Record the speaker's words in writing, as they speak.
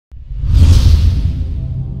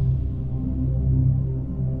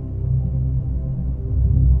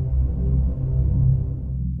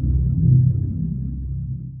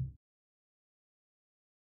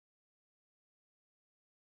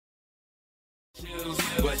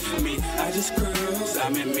But me, I just cruise.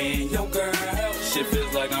 I'm in me and your girl. Shit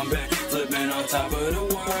feels like I'm back, flipping on top of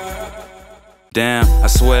the world. Damn, I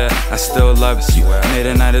swear, I still love you.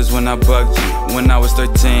 Midnight is when I bugged you. When I was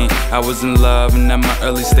 13, I was in love, and at my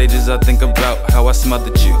early stages I think about how I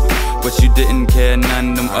smothered you. But you didn't care,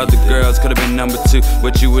 none of them other girls could've been number 2,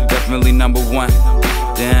 but you were definitely number 1.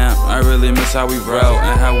 Damn, I really miss how we rode,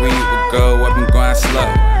 and how we would go up and grind slow.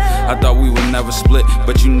 I thought we would never split,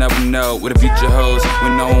 but you never know. With the future hoes,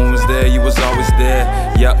 when no one was there, you was always there.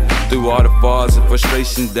 Yup, through all the falls and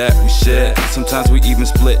frustrations that we shared. Sometimes we even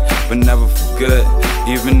split, but never for good.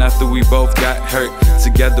 Even after we both got hurt,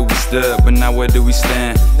 together we stood, but now where do we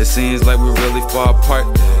stand? It seems like we're really far apart.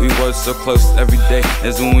 We were so close every day,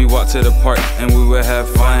 as when we walked to the park, and we would have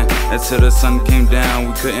fun until the sun came down.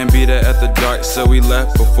 We couldn't be there at the dark, so we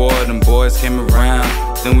left before them boys came around.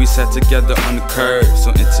 Then we sat together on the curb,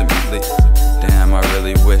 so intimately. Damn, I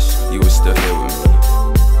really wish you were still here with me.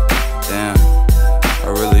 Damn, I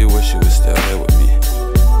really wish you were still here with me.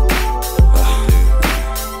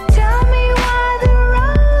 Tell me why the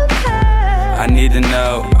road hurts. I need to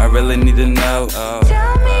know, I really need to know. Tell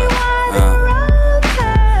me why the road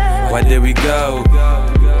hurts. Why did we go?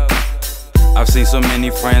 I've seen so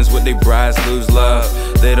many friends with their brides lose love.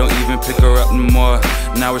 They don't even pick her up no more.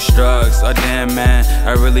 Now it's drugs. Oh damn man,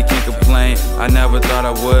 I really can't complain. I never thought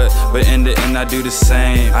I would, but in the end I do the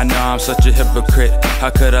same. I know I'm such a hypocrite.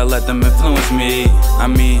 How could I let them influence me? I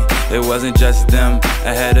mean, it wasn't just them.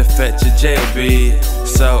 I had to fetch a JOB.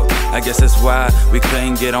 So I guess that's why we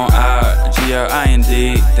couldn't get on our GRIND.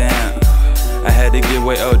 Damn, I had to get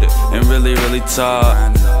way older and really tall.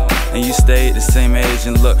 And you stayed the same age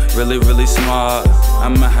and look really smart.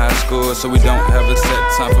 I'm in high school, so we don't have a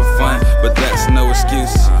set time for fun, but that's no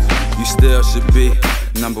excuse. You still should be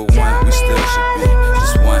number 1. We still should be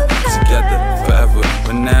just one, together forever.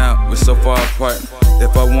 But now we're so far apart.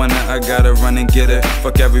 If I want it, I gotta run and get it.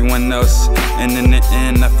 Fuck everyone else. And in the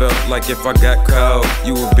end, I felt like if I got cold,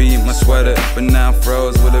 you would be my sweater. But now I'm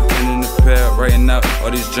froze with a pen in the pad, writing out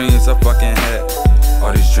all these dreams I fucking had.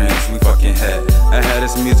 All these dreams we fucking had. I had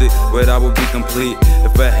this music, but I would be complete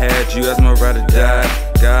if I had you as my ride or die.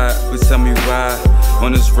 God, please tell me why.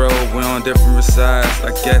 On this road, we're on different sides. I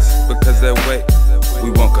guess because that way, we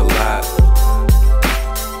won't collide.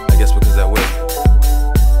 I guess because that way,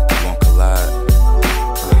 we won't collide.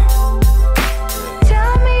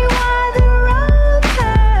 Tell me why the road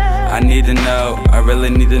hurts. I need to know, I really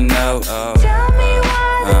need to know. Tell me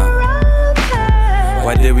why the road hurts.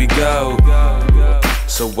 Why did we go?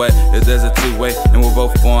 So what if there's a 2-way and we're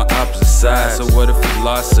both on opposite sides? So what if we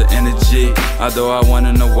lost our energy? Although I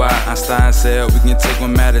wanna know why. Einstein said we can take what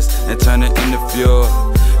matters and turn it into fuel,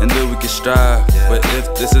 and then we can strive. But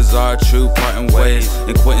if this is our true parting ways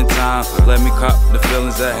and quitting time, let me cop the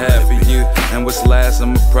feelings I had for you. And what's last of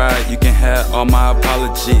my pride, you can have all my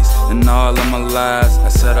apologies and all of my lies. I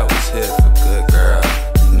said I was here for good, girl.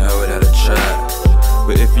 You know that I tried.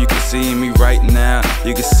 But if you could see me right now,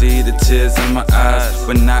 you can see the tears in my eyes.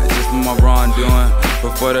 But not just for my wrongdoing,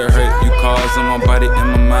 but for the hurt you caused on my body and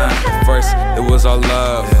my mind. At first, it was all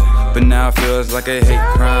love, but now it feels like a hate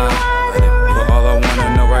crime. But all I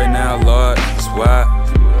wanna know right now, Lord, is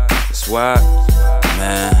why,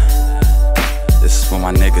 man, this is for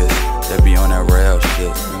my niggas that be on that real shit,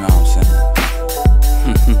 you know what I'm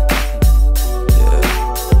saying?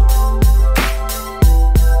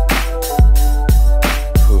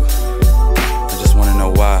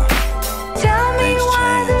 Tell me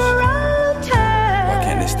why the road hurts. Why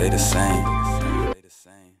can't they stay the same?